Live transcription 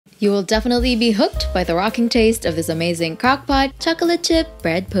You will definitely be hooked by the rocking taste of this amazing Crockpot chocolate chip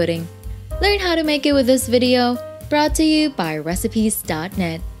bread pudding. Learn how to make it with this video, brought to you by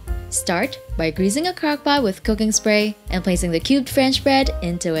recipes.net. Start by greasing a crockpot with cooking spray and placing the cubed French bread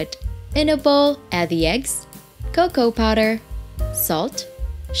into it. In a bowl, add the eggs, cocoa powder, salt,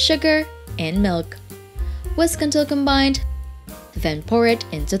 sugar, and milk. Whisk until combined, then pour it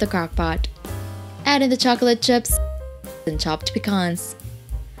into the crockpot. Add in the chocolate chips and chopped pecans.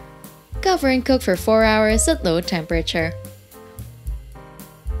 Cover and cook for 4 hours at low temperature.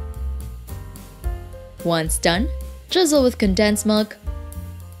 Once done, drizzle with condensed milk,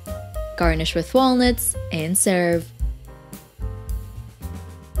 garnish with walnuts, and serve.